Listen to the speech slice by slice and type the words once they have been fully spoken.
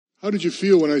How did you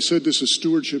feel when I said this is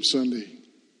Stewardship Sunday?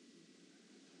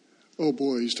 Oh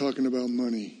boy, he's talking about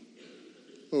money.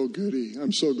 Oh goody,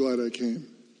 I'm so glad I came.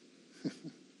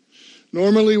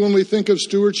 Normally when we think of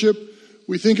stewardship,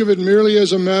 we think of it merely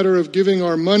as a matter of giving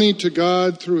our money to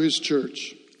God through His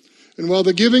church. And while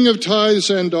the giving of tithes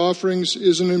and offerings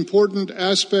is an important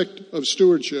aspect of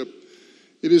stewardship,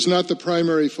 it is not the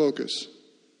primary focus.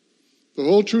 The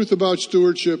whole truth about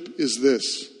stewardship is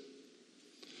this.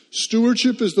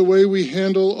 Stewardship is the way we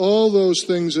handle all those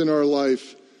things in our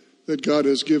life that God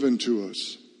has given to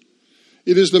us.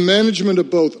 It is the management of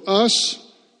both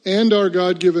us and our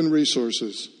God-given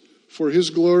resources for His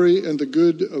glory and the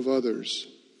good of others.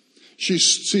 See,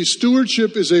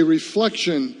 stewardship is a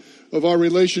reflection of our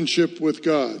relationship with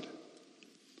God.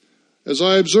 As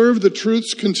I observe the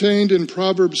truths contained in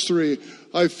Proverbs 3,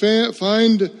 I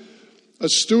find a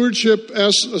stewardship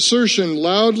assertion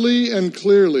loudly and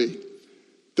clearly.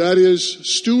 That is,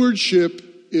 stewardship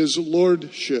is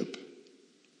lordship.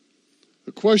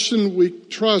 A question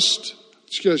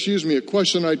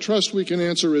I trust we can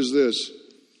answer is this.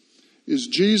 Is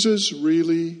Jesus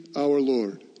really our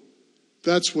Lord?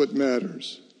 That's what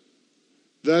matters.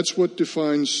 That's what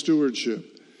defines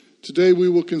stewardship. Today we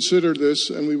will consider this,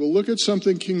 and we will look at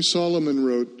something King Solomon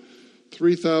wrote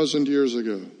 3,000 years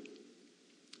ago.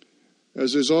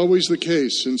 As is always the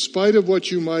case, in spite of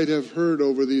what you might have heard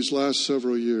over these last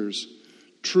several years,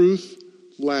 truth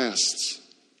lasts.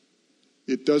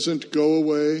 It doesn't go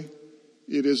away.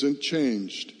 It isn't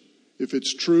changed. If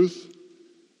it's truth,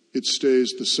 it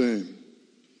stays the same.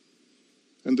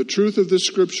 And the truth of this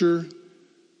scripture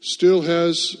still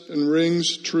has and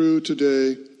rings true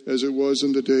today as it was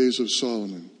in the days of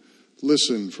Solomon.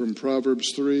 Listen from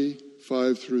Proverbs 3,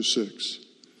 5 through 6.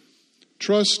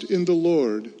 Trust in the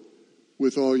Lord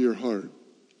with all your heart.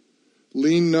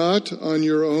 Lean not on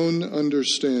your own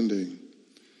understanding.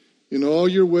 In all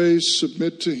your ways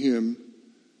submit to Him,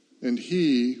 and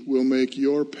He will make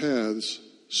your paths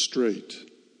straight.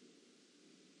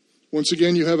 Once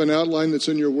again, you have an outline that's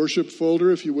in your worship folder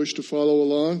if you wish to follow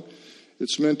along.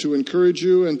 It's meant to encourage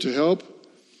you and to help.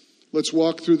 Let's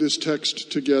walk through this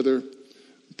text together.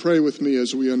 Pray with me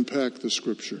as we unpack the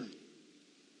scripture.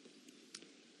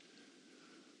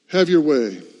 Have your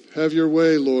way. Have your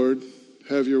way, Lord.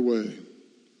 Have your way.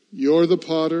 You're the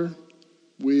potter.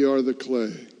 We are the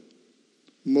clay.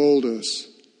 Mold us.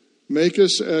 Make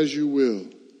us as you will,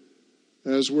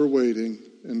 as we're waiting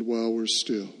and while we're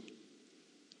still.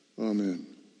 Amen.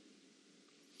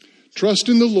 Trust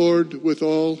in the Lord with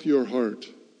all your heart.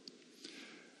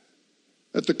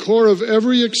 At the core of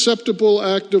every acceptable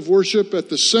act of worship, at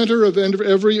the center of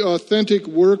every authentic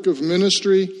work of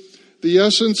ministry, the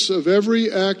essence of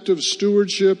every act of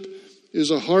stewardship is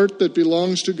a heart that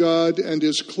belongs to God and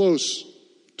is close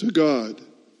to God.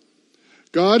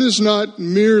 God is not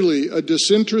merely a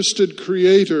disinterested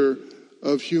creator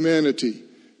of humanity.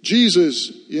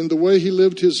 Jesus, in the way He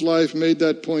lived His life, made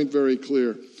that point very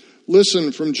clear.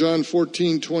 Listen from John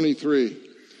 14:23.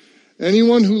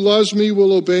 Anyone who loves me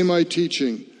will obey my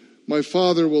teaching. My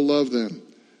Father will love them,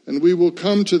 and we will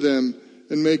come to them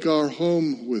and make our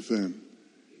home with them.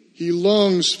 He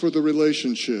longs for the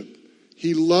relationship.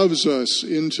 He loves us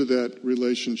into that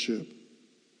relationship.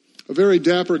 A very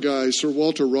dapper guy, Sir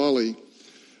Walter Raleigh,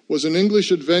 was an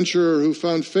English adventurer who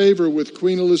found favor with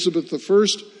Queen Elizabeth I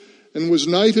and was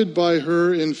knighted by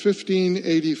her in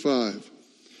 1585.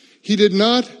 He did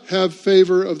not have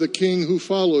favor of the king who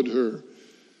followed her.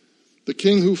 The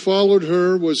king who followed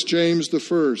her was James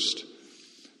I.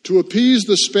 To appease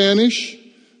the Spanish,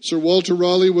 Sir Walter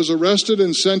Raleigh was arrested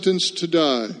and sentenced to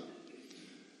die.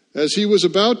 As he was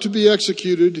about to be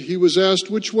executed, he was asked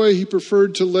which way he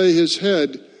preferred to lay his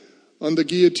head on the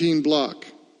guillotine block.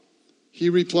 He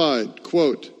replied,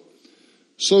 quote,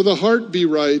 "So the heart be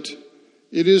right,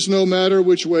 it is no matter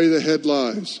which way the head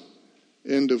lies."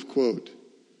 End of quote.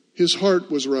 His heart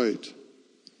was right.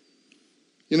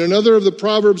 In another of the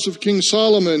Proverbs of King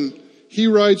Solomon, he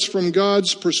writes from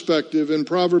God's perspective in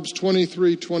Proverbs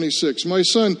 23:26, "My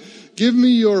son, give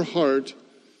me your heart,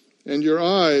 and your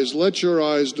eyes, let your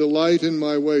eyes delight in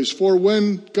my ways. For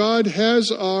when God has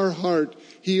our heart,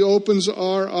 He opens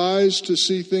our eyes to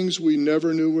see things we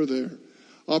never knew were there.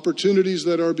 Opportunities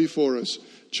that are before us,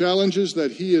 challenges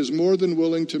that He is more than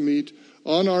willing to meet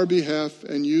on our behalf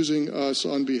and using us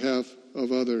on behalf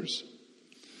of others."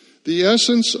 The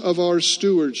essence of our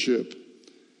stewardship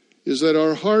is that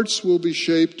our hearts will be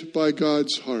shaped by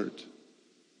God's heart.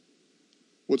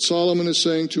 What Solomon is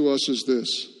saying to us is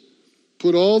this: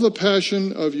 put all the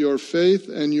passion of your faith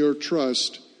and your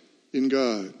trust in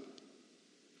God.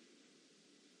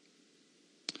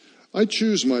 I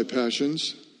choose my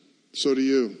passions, so do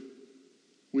you.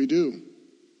 We do.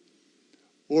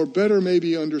 Or better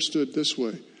maybe understood this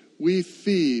way. We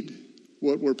feed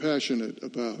what we're passionate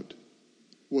about.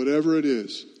 Whatever it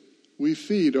is, we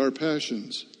feed our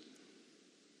passions.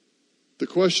 The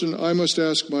question I must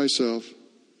ask myself,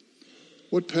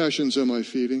 what passions am I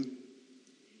feeding?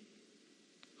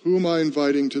 Who am I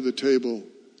inviting to the table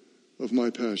of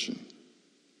my passion?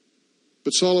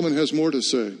 But Solomon has more to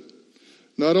say.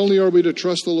 Not only are we to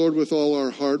trust the Lord with all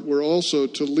our heart, we're also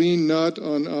to lean not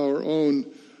on our own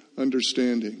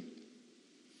understanding.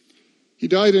 He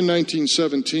died in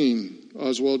 1917.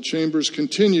 Oswald Chambers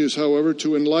continues, however,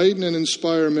 to enlighten and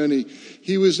inspire many.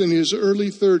 He was in his early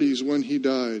 30s when he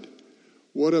died.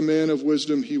 What a man of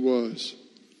wisdom he was.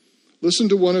 Listen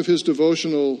to one of his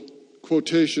devotional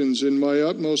quotations in My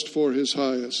Utmost for His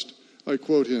Highest. I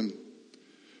quote him,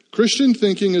 "Christian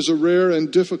thinking is a rare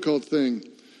and difficult thing.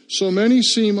 So many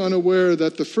seem unaware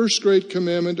that the first great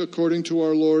commandment according to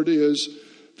our Lord is,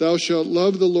 'Thou shalt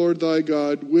love the Lord thy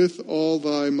God with all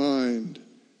thy mind.'"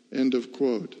 End of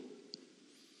quote.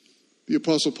 The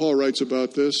Apostle Paul writes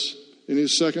about this in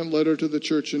his second letter to the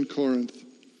church in Corinth.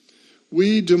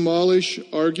 "We demolish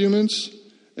arguments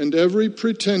and every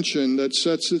pretension that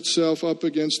sets itself up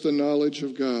against the knowledge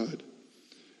of God,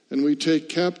 and we take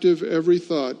captive every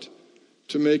thought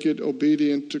to make it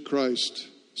obedient to Christ."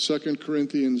 2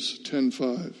 Corinthians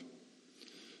 10:5.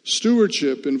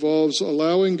 Stewardship involves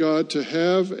allowing God to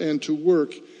have and to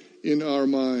work in our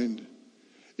mind.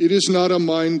 It is not a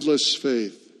mindless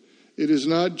faith. It is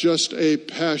not just a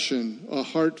passion, a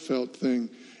heartfelt thing.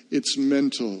 It's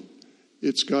mental.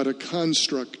 It's got a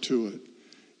construct to it.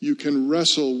 You can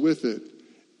wrestle with it.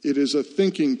 It is a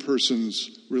thinking person's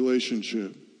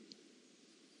relationship.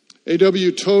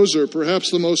 A.W. Tozer, perhaps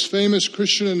the most famous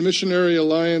Christian and Missionary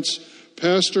Alliance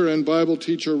pastor and Bible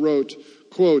teacher, wrote,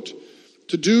 quote,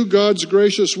 "To do God's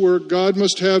gracious work, God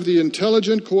must have the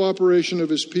intelligent cooperation of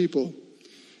his people.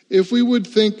 If we would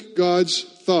think God's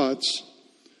thoughts,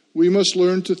 we must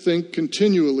learn to think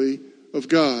continually of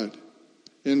God."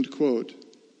 End quote.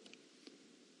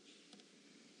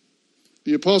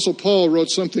 The Apostle Paul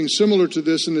wrote something similar to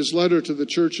this in his letter to the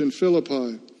church in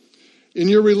Philippi. "In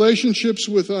your relationships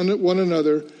with one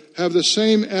another, have the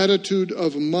same attitude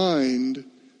of mind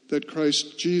that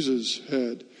Christ Jesus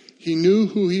had." He knew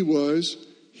who he was,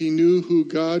 he knew who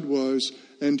God was,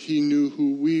 and he knew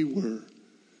who we were.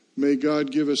 May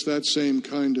God give us that same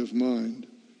kind of mind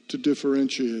to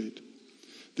differentiate.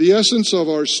 The essence of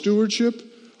our stewardship,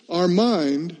 our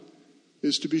mind,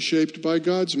 is to be shaped by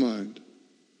God's mind.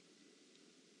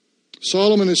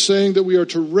 Solomon is saying that we are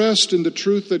to rest in the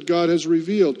truth that God has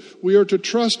revealed. We are to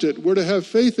trust it. We're to have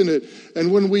faith in it.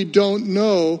 And when we don't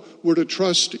know, we're to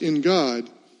trust in God,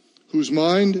 whose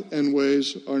mind and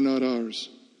ways are not ours.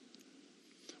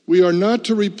 We are not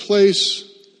to replace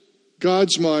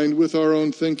God's mind with our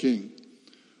own thinking.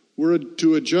 We're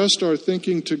to adjust our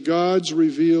thinking to God's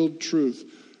revealed truth.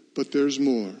 But there's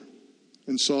more.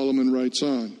 And Solomon writes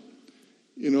on,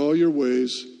 "In all your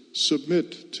ways,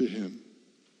 submit to him."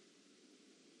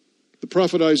 The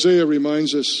prophet Isaiah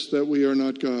reminds us that we are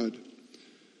not God.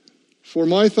 "For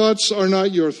my thoughts are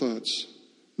not your thoughts,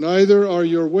 neither are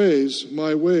your ways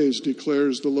my ways,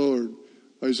 declares the Lord."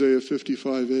 Isaiah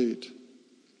 55:8.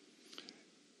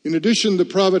 In addition, the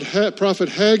prophet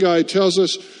Haggai tells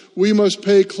us we must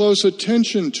pay close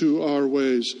attention to our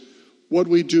ways, what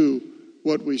we do,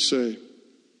 what we say.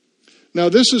 Now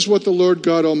this is what the Lord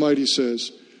God Almighty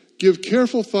says, "Give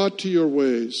careful thought to your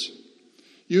ways.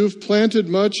 You have planted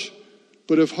much,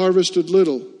 but have harvested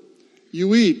little.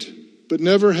 You eat, but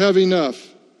never have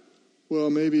enough." Well,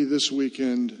 maybe this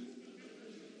weekend.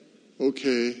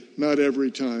 Okay, not every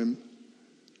time.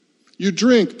 "You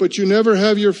drink, but you never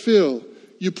have your fill.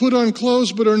 You put on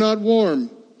clothes, but are not warm.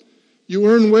 You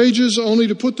earn wages only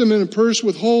to put them in a purse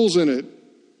with holes in it."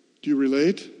 Do you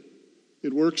relate?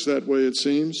 It works that way, it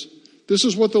seems. This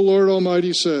is what the Lord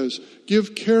Almighty says.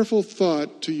 Give careful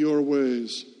thought to your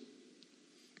ways.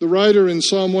 The writer in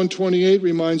Psalm 128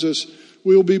 reminds us,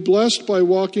 we will be blessed by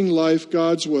walking life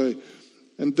God's way.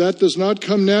 And that does not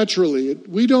come naturally.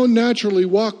 We don't naturally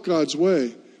walk God's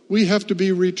way. We have to be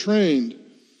retrained.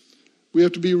 We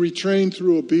have to be retrained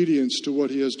through obedience to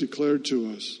what he has declared to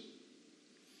us.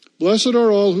 Blessed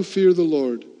are all who fear the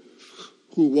Lord,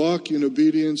 who walk in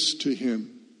obedience to him.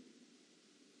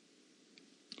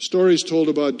 Stories told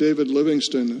about David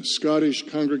Livingstone, a Scottish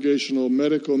Congregational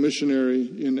medical missionary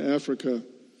in Africa,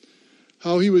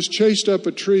 how he was chased up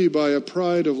a tree by a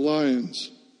pride of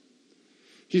lions.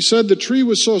 He said the tree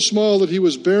was so small that he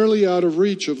was barely out of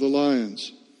reach of the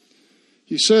lions.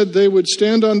 He said they would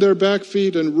stand on their back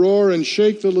feet and roar and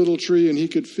shake the little tree, and he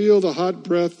could feel the hot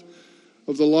breath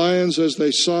of the lions as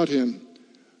they sought him.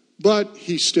 But,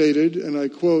 he stated, and I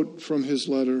quote from his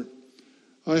letter,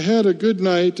 I had a good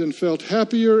night and felt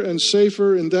happier and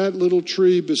safer in that little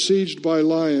tree besieged by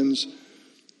lions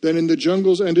than in the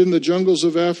jungles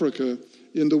of Africa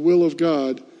in the will of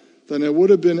God than I would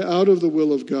have been out of the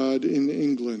will of God in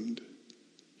England.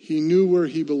 He knew where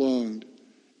he belonged.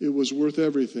 It was worth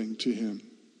everything to him.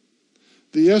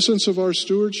 The essence of our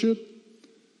stewardship,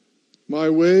 my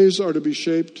ways are to be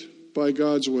shaped by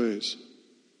God's ways.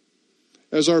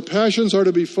 As our passions are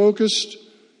to be focused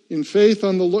in faith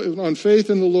on faith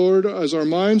in the Lord, as our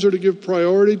minds are to give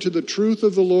priority to the truth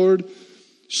of the Lord,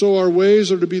 so our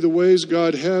ways are to be the ways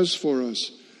God has for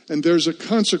us. And there's a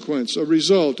consequence, a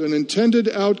result, an intended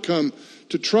outcome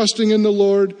to trusting in the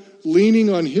Lord, leaning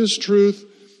on his truth,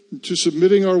 to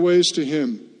submitting our ways to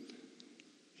him.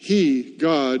 He,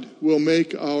 God, will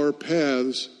make our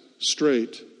paths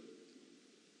straight.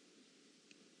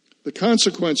 The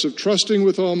consequence of trusting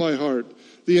with all my heart,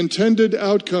 the intended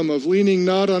outcome of leaning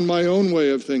not on my own way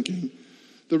of thinking,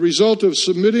 the result of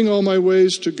submitting all my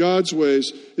ways to God's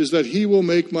ways is that he will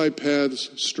make my paths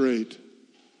straight.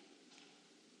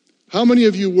 How many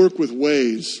of you work with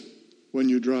Waze when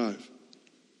you drive?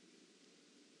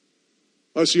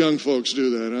 Us young folks do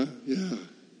that, huh? Yeah.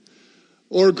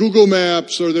 Or Google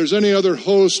Maps, or there's any other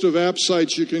host of app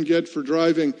sites you can get for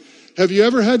driving. Have you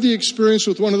ever had the experience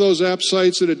with one of those app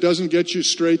sites that it doesn't get you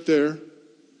straight there?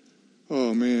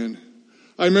 Oh, man.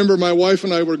 I remember my wife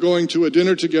and I were going to a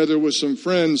dinner together with some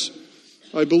friends.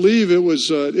 I believe it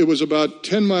was about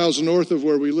 10 miles north of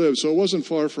where we live, so it wasn't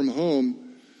far from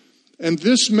home. And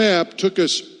this map took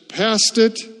us past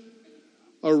it,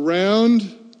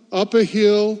 around, up a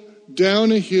hill,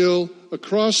 down a hill,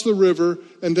 across the river,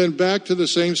 and then back to the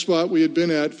same spot we had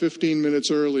been at 15 minutes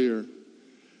earlier.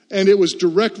 And it was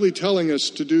directly telling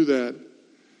us to do that.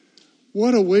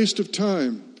 What a waste of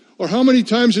time. Or how many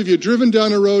times have you driven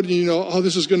down a road and you know, oh,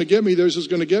 this is going to get me there, this is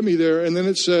going to get me there, and then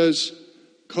it says,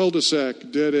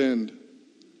 cul-de-sac, dead end.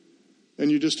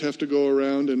 And you just have to go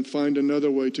around and find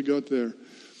another way to get there.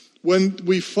 When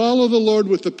we follow the Lord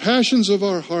with the passions of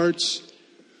our hearts,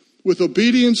 with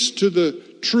obedience to the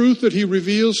truth that he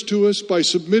reveals to us by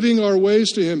submitting our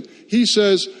ways to him, he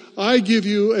says, I give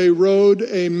you a road,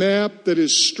 a map that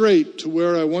is straight to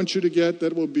where I want you to get,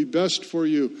 that will be best for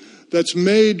you, that's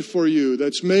made for you,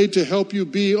 that's made to help you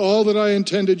be all that I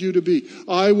intended you to be.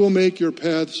 I will make your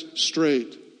paths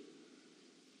straight.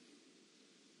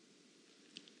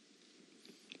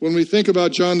 When we think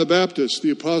about John the Baptist, the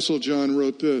Apostle John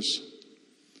wrote this.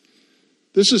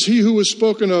 This is he who was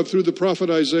spoken of through the prophet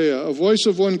Isaiah, a voice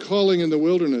of one calling in the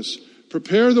wilderness.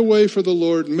 Prepare the way for the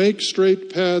Lord, make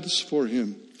straight paths for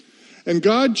him. And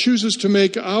God chooses to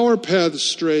make our paths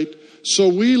straight so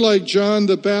we, like John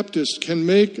the Baptist, can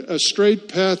make a straight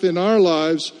path in our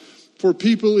lives for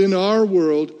people in our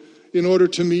world in order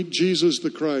to meet Jesus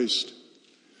the Christ.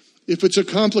 If it's a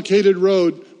complicated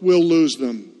road, we'll lose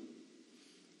them.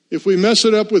 If we mess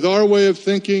it up with our way of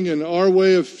thinking and our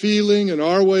way of feeling and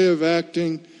our way of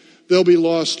acting, they'll be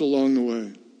lost along the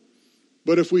way.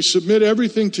 But if we submit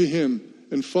everything to him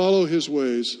and follow his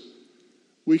ways,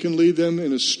 we can lead them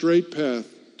in a straight path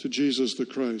to Jesus the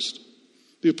Christ.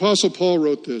 The Apostle Paul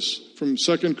wrote this from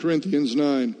 2 Corinthians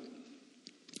 9.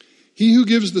 He who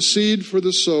gives the seed for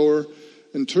the sower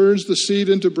and turns the seed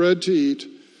into bread to eat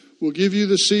will give you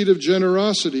the seed of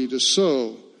generosity to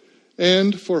sow,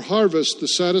 and for harvest the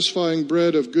satisfying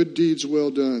bread of good deeds well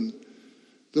done.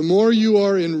 The more you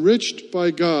are enriched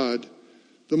by God,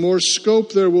 the more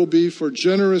scope there will be for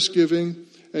generous giving,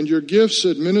 and your gifts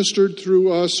administered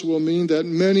through us will mean that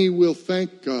many will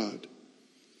thank God.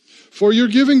 For your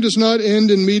giving does not end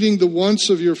in meeting the wants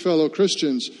of your fellow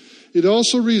Christians. It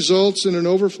also results in an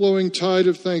overflowing tide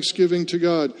of thanksgiving to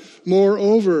God.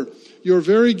 Moreover, your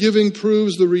very giving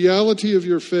proves the reality of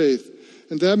your faith.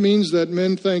 And that means that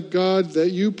men thank God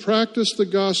that you practice the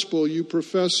gospel you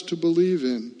profess to believe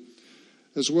in,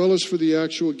 as well as for the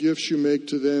actual gifts you make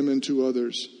to them and to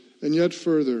others. And yet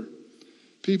further,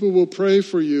 people will pray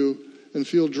for you and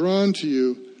feel drawn to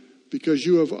you because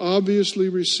you have obviously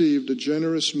received a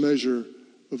generous measure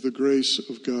of the grace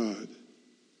of God.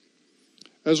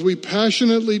 As we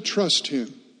passionately trust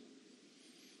him,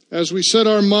 as we set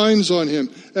our minds on him,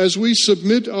 as we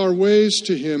submit our ways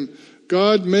to him,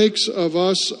 God makes of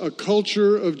us a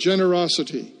culture of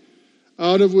generosity,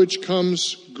 out of which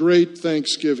comes great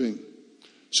thanksgiving,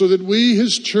 so that we,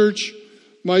 his church,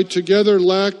 might together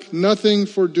lack nothing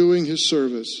for doing his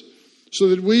service, so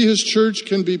that we, his church,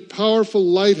 can be powerful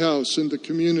lighthouse in the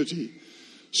community,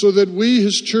 so that we,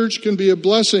 his church, can be a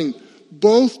blessing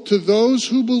both to those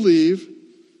who believe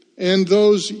and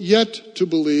those yet to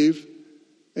believe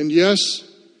and yes,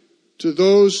 to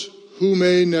those who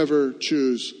may never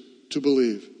choose to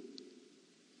believe.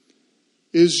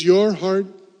 Is your heart,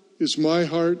 is my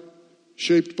heart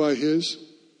shaped by his?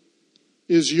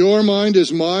 Is your mind,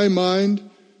 is my mind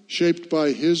shaped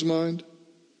by his mind?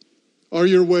 Are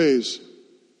your ways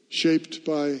shaped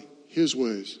by his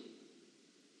ways?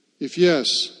 If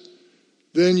yes,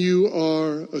 then you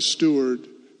are a steward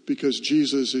because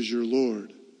Jesus is your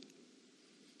Lord.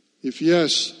 If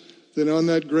yes, then on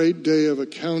that great day of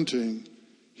accounting,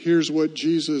 here's what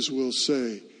Jesus will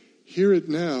say. Hear it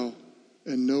now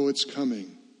and know it's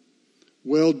coming.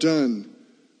 Well done,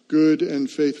 good and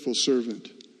faithful servant.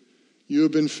 You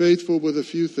have been faithful with a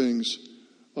few things.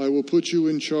 I will put you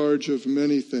in charge of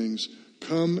many things.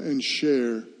 Come and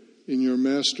share in your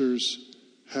master's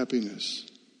happiness.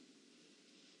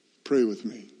 Pray with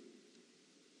me.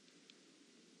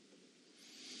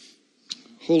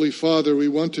 Holy Father, we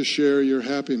want to share your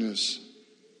happiness.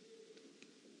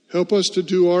 Help us to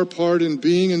do our part in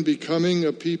being and becoming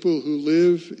a people who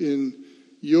live in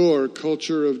your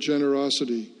culture of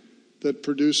generosity that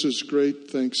produces great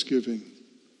thanksgiving.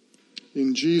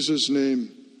 In Jesus'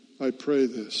 name, I pray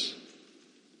this.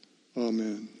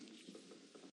 Amen.